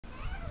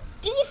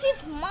This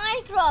is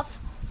Minecraft,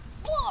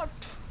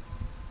 but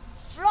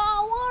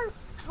flower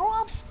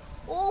drops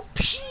OP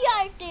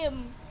item.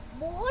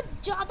 बहुत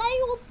ज़्यादा ही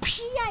OP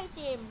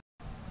item.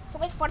 So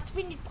guys, first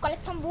we need to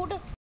collect some wood.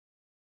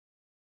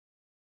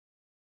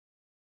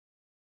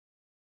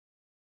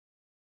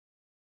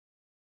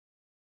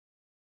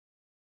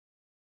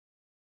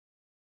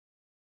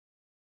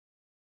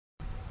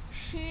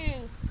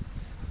 Sheep,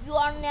 you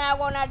are never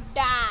gonna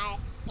die.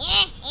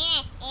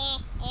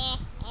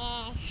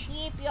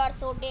 Sheep, you are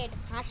so dead.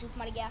 हाँ sheep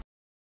मर गया.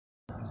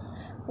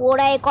 वो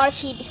रहा एक और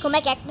sheep. इसको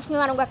मैं कैक्टस में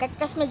मारूंगा.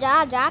 कैक्टस में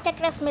जा जा,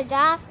 कैक्टस में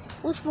जा.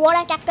 उस वो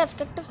रहा कैक्टस.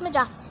 कैक्टस में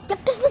जा,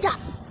 कैक्टस में जा.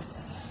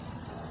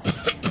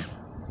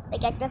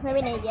 कैक्टस में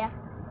भी नहीं गया.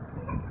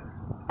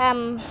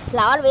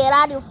 Flower, where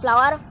are you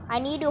flower? I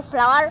need you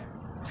flower.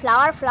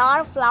 Flower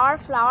flower flower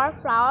flower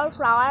flower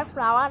flower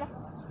flower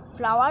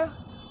flower.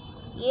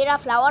 ये रहा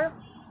flower.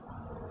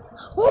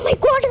 Oh my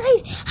god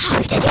guys, how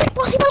is that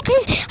possible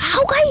guys?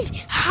 How guys?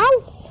 How?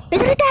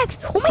 Nether attacks.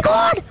 Oh my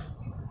god.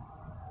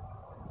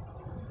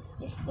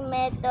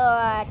 इसमें तो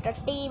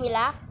टट्टी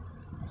मिला.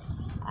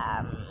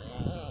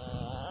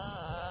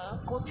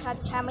 कुछ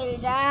अच्छा मिल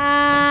जा.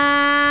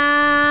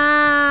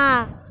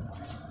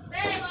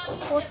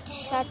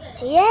 कुछ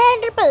अच्छा. ये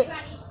triple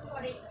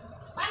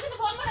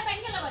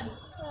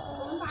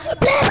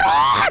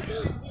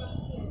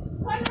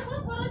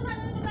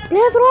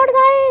Blaze road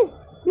guys.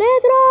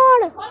 Blaze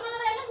road.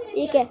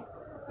 ये क्या?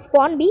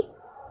 स्पॉन भी.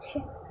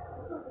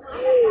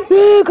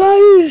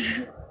 Guys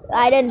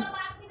iron.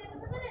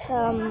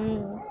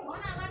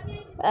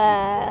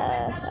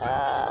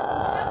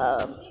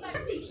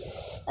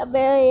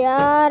 अबे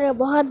यार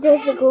बहुत देर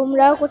से घूम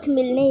रहा हूँ, कुछ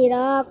मिल नहीं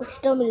रहा. कुछ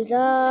तो मिल जा.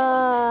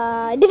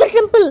 Desert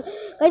temple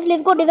guys,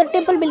 let's go. Desert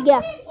temple मिल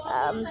गया.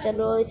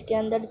 चलो इसके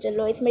अंदर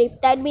चलो. इसमें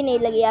टाइट भी नहीं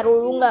लगी यार.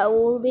 उड़ूंगा,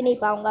 उड़ भी नहीं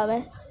पाऊंगा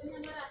मैं.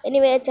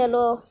 एनीवे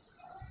चलो.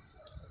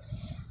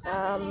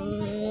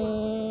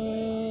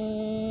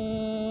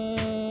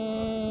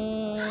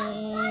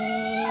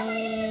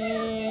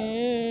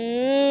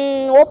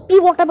 OP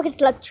water bucket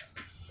clutch.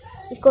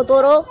 इसको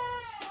तोड़ो.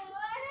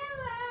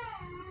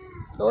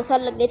 2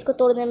 साल लग गए इसको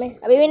तोड़ने में.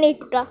 अभी भी नहीं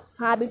टूटा.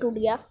 हाँ अभी टूट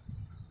गया.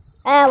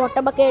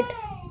 Water bucket.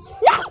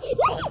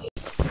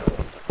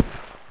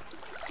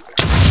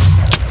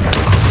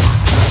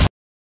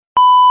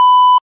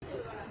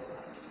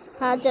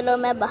 हाँ चलो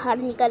मैं बाहर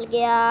निकल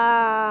गया.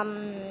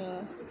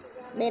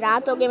 मैं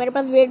रात हो गई. मेरे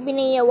पास बेड भी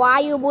नहीं है.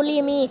 वाई यू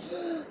बोली मी.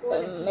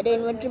 मेरे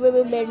इन्वेंटरी में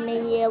भी बेड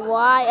नहीं है.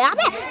 वाई.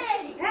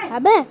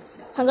 अबे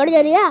हंगड़ जा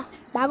रही है.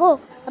 भागो.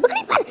 अबे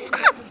कहीं पर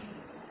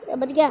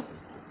बच गया.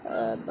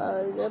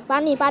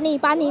 पानी पानी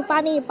पानी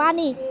पानी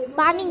पानी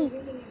पानी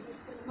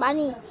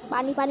पानी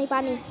पानी पानी पानी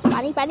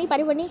पानी पानी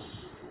पानी पानी.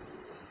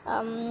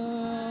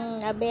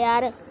 अबे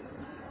यार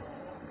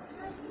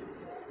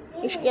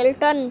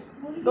स्केलेटन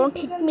डोंट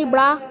हिट मी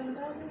ब्रा.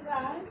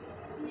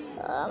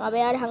 अबे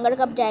यार हंगर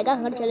कब जाएगा?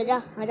 हंगर चले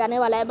जा. हाँ जाने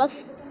वाला है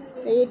बस.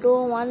 3 2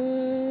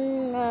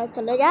 1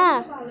 चले जा.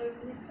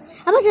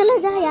 अबे चले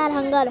जा यार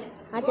हंगर.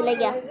 हाँ चले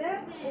गया.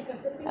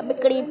 अबे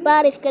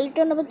क्रीपर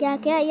स्केलेटन. अबे क्या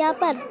क्या है यहाँ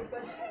पर?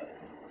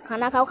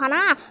 खाना खाओ खाना.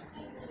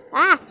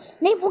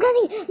 नहीं फूटना.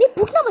 नहीं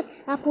फूटना मत.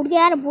 हाँ फूट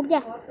गया यार. फूट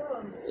गया.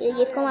 ये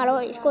इसको मारो.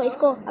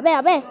 इसको. अबे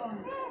अबे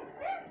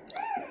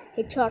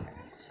हेडशॉट.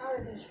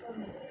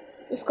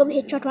 इसको भी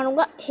हेडशॉट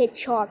मारूंगा.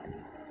 हेडशॉट.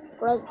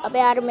 अबे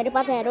यार मेरे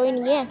पास एरो ही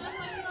नहीं है.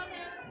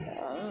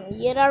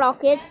 ये रहा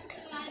रॉकेट.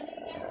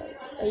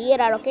 ये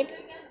रहा रॉकेट.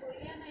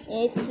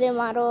 इससे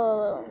मारो.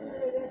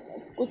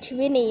 कुछ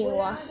भी नहीं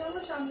हुआ.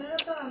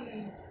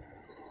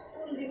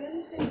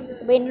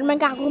 अबे एंडरमैन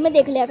की आंखों में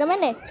देख लिया क्या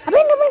मैंने? अबे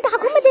एंडरमैन की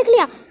आंखों में देख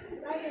लिया.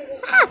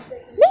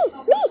 नहीं.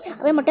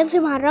 अबे मटन से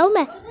मार रहा हूँ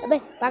मैं. अबे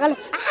पागल.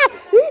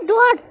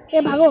 दौड़.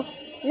 ये भागो.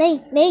 नहीं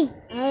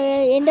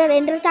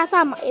एंडर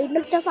चाचा.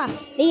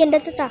 नहीं एंडर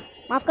चाचा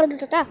माफ कर दो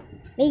चाचा.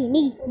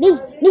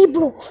 नहीं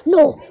bro.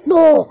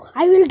 No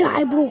I will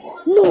die bro.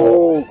 No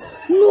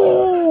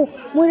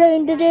मेरा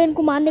एंडरमैन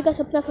को मारने का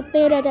सपना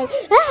सपने रह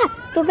जाएगा.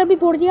 टोटल भी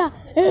फोड़ दिया.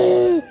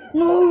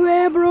 No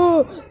way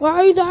bro.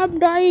 Guys I am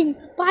dying.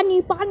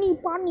 पानी पानी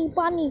पानी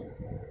पानी.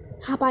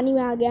 हाँ पानी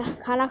में आ गया.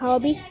 खाना खाओ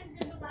अभी.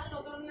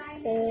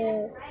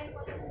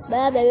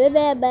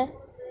 बे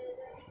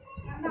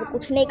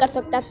कुछ नहीं कर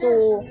सकता तू.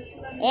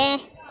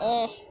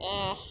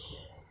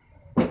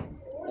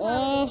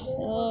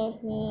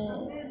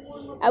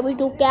 अभी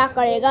तू क्या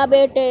करेगा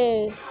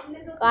बेटे?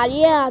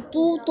 कालिया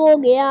तू तो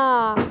गया.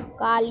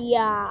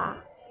 Kaliya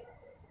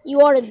you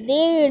are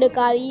dead.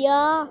 Kaliya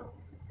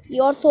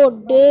you are so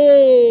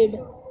dead.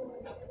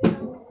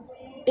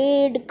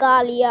 Dead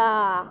Kaliya.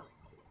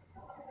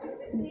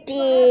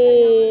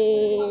 Dead.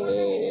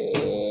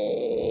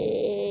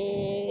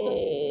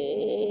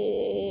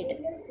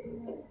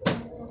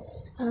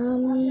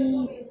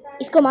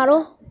 इसको मारो.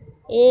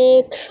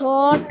 एक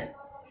शॉट.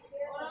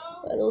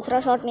 दूसरा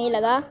शॉट नहीं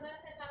लगा.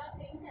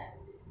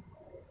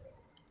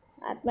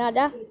 हाथ में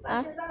आजा.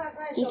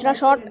 तीसरा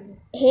शॉट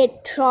हेड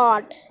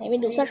शॉट. ये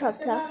दूसरा शॉट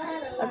था.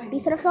 और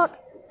तीसरा शॉट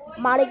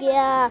मार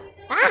गया.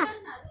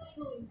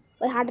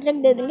 भाई हार्ट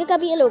अटैक दे देंगे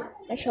कभी ये लोग।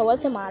 मैं शवल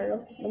से मार लो,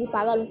 मैं भी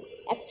पागल हूँ।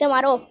 एक्स से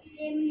मारो।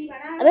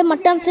 अबे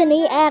मटन से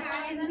नहीं, एक्स।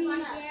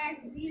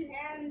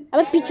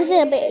 अबे पीछे से।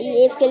 अबे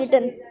ये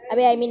स्केलेटन।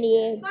 अबे आई मीन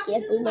ये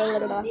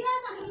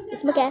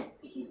इसमें क्या है?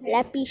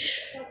 लैपिश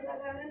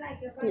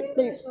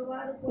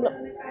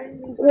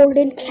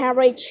golden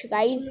carriage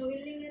guys,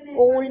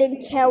 golden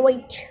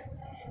carriage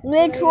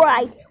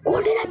नेट्राइट,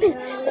 golden Apple,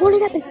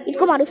 golden Apple.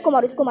 इसको मारो, इसको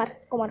मारो, इसको मार,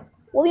 इसको मार।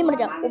 वो भी मर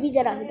जा, वो भी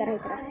जरा इधर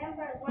इधर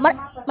मर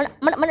मर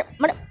मर मर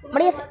मर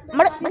मर गया,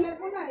 मर मर।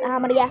 हाँ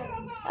मर गया।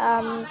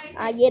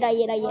 ये रहा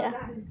ये रहा ये रहा।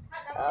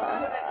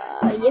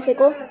 ये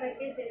फेंको।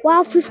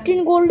 वाह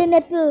 15 गोल्डन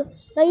एप्पल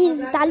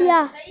गाइस,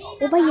 तालिया।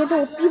 ओ भाई ये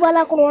तो ओपी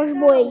वाला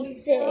क्रॉसबो है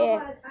इससे।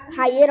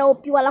 हाँ ये रहा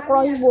ओपी वाला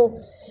क्रॉसबो।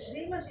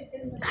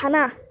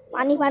 खाना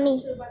पानी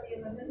पानी।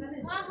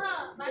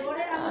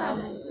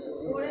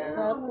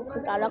 कुछ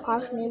ज़्यादा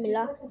खास नहीं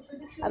मिला।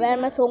 अब यार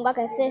मैं सोऊंगा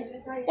कैसे?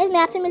 मैं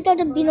आपसे मिलता हूँ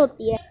जब दिन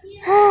होती है।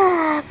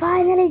 हाँ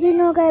फाइनली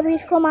दिन हो गए। अभी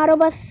इसको मारो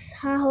बस।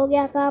 हाँ हो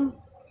गया काम।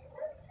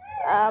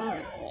 नाम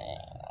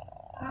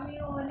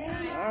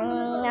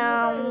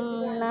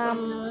नाम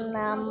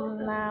नाम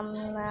नाम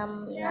नाम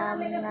नाम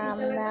नाम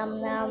नाम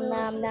नाम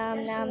नाम नाम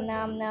नाम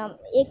नाम नाम।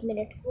 1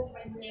 मिनट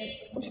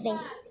कुछ नहीं।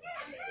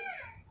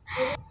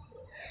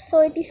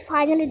 So it is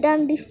finally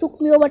done. This took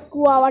me over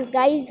 2 hours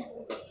guys.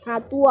 हाँ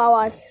 2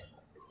 hours.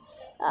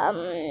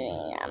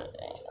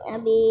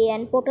 अभी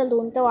एंड पोर्टल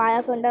ढूंढता हूँ।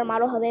 आया फिर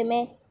मारो हवे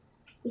में।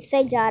 इस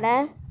साइड जा रहा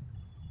है।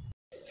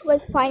 So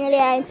guys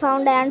finally I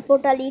found the end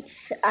portal. It's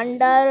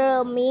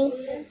under me.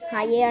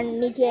 हाँ ये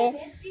नीचे।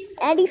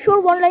 And if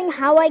you're wondering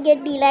how I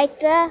get the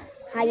Elytra,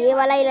 हाँ ये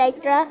वाला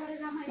Elytra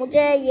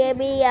मुझे ये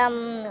भी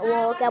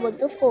वो क्या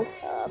बोलते उसको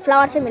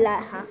फ्लावर से मिला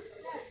है। हाँ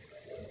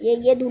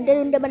ये ढूंढते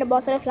ढूंढते मैंने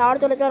बहुत सारे फ्लावर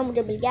तोड़े थे और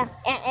मुझे मिल गया।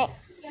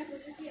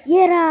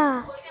 ये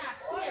रहा।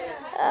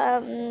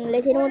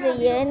 लेकिन मुझे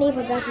ये नहीं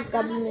पता कि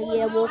कब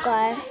ये वो का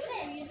है।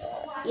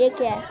 ये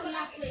क्या है?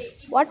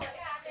 व्हाट?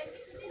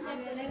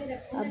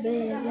 अबे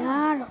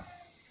यार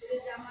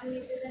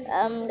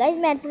गाइस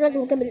मैं एंड पोर्टल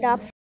ढूंढ के मिलता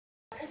आपसे।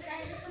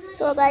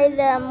 सो गाइस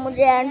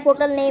मुझे एंड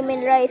पोर्टल नहीं मिल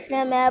रहा,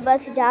 इसलिए मैं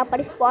बस जहाँ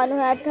पर स्पॉन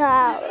हुआ था,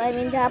 आई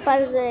मीन जहाँ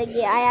पर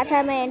ये आया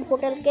था मैं एंड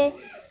पोर्टल के,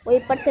 वहीं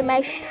पर से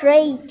मैं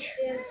स्ट्रेट,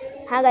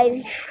 हाँ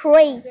गाइस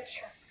स्ट्रेट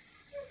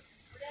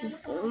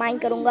माइन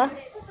करूँगा।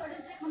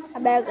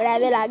 अब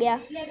ग्रेवल आ गया।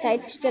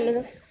 साइड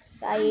चलो,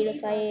 side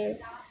side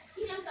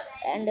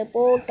and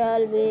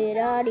portal where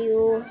are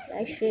you.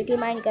 मैं स्ट्रेट ही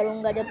माइन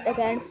करूँगा जब तक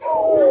and.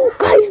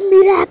 Guys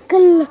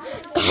miracle,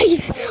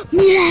 guys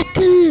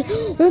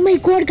miracle, oh my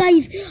God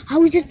guys,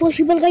 how is it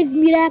possible guys?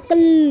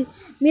 Miracle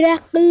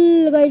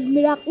miracle guys,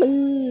 miracle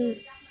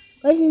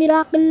guys,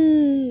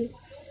 miracle.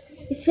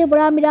 इससे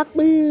बड़ा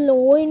miracle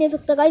हो ही नहीं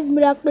सकता guys.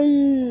 Miracle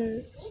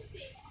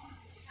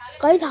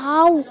guys,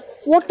 how,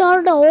 what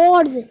are the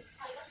odds?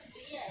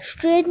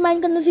 Straight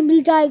mine करने से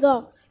मिल जाएगा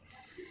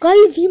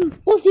guys?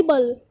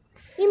 Impossible,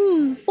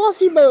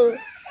 impossible.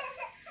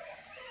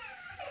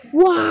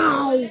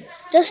 Wow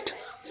just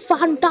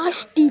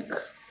fantastic.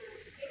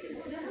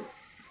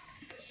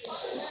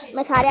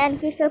 मैं सारे एंड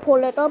क्रिस्टल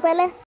खोल लेता हूँ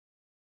पहले।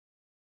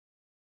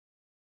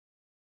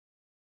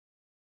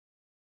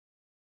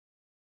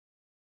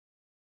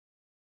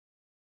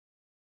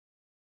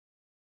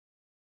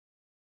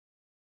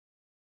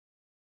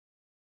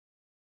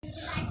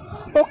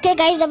 ओके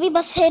गाइज अभी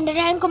बस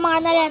एंडरमैन को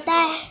मारना रहता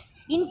है।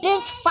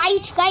 Intense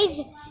fight guys.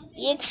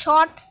 एक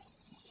शॉट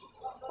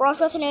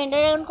क्रॉसबो से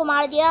एंडरमैन को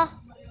मार दिया।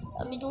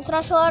 अभी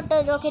दूसरा शॉट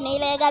जो कि नहीं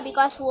लगेगा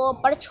बिकॉज वो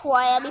पर्च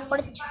हुआ है। अभी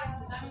perch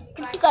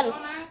critical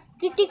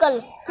critical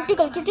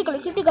critical critical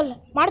critical.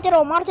 मारते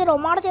रहो मारते रहो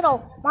मारते रहो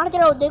मारते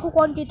रहो, देखो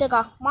कौन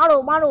जीतेगा।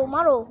 मारो मारो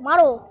मारो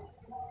मारो।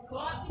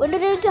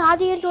 एंडरमैन के हाथ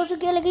ही हो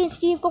चुकी है लेकिन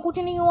स्टीव को कुछ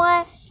नहीं हुआ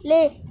है।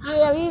 ले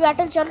ये अभी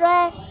बैटल चल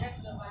रहा है।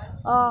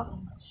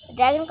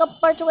 ड्रैगन कब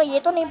पर्च होगा ये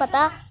तो नहीं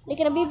पता,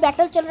 लेकिन अभी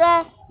बैटल चल रहा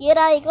है। ये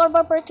रहा, एक और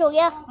बार पर्च हो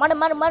गया। मर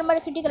मर मर मर।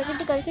 Critical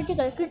critical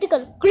critical critical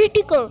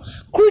critical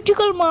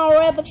critical मार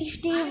रहा है बस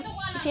स्टीव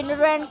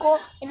एंडरमैन को।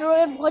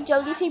 एंडरमैन बहुत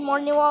जल्दी से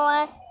मरने वाला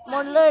है।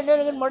 मर लो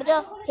एंडरमैन, मर जा।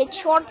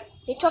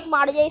 हेडशॉट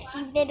मार दिया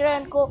स्टीव ने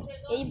एंडरमैन को।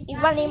 इस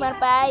बार नहीं मर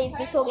पाया,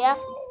 मिस हो गया।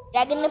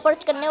 ड्रैगन ने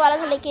पर्च करने वाला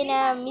था लेकिन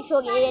मिस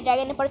हो गया।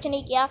 ड्रैगन ने पर्च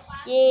नहीं किया।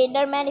 ये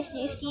एंडरमैन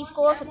स्टीव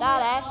को सटा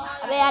रहा है।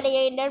 अबे यार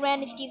ये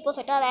एंडरमैन स्टीव को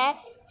सटा रहा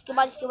है। इसके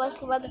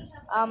बाद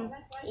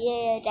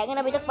ये ड्रैगन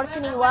अभी तक पर्च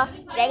नहीं हुआ।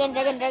 ड्रैगन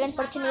ड्रैगन ड्रैगन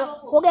पर्च नहीं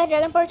हुआ। हो गया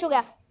ड्रैगन पर्च हो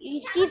गया।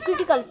 Steve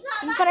critical,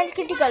 infinite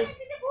critical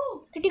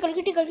critical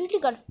critical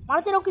critical.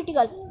 मारते रहो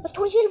क्रिटिकल। बस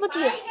थोड़ी सी हेल्प बची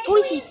है,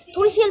 थोड़ी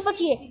सी हेल्प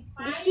बची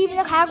है। स्टीव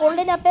ने खाया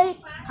गोल्डन एप्पल।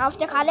 हाँ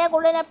उसने खा लिया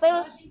गोल्डन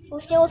एप्पल।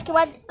 उसके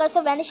बाद कल से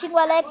वैनिशिंग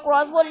वाला है,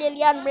 क्रॉसबो ले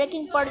लिया,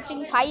 अनब्रेकिंग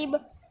पर्चिंग 5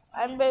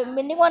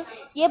 मिनिंग 1।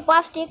 ये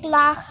पास 1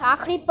 लाख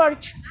आखिरी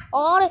पर्च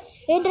और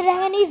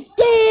Enderman is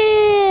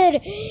dead.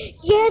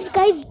 Yes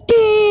guys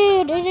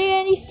dead.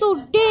 Enderman is so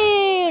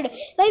dead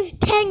guys.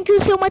 Thank you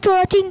so much for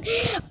watching.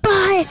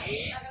 Bye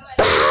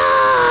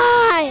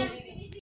bye.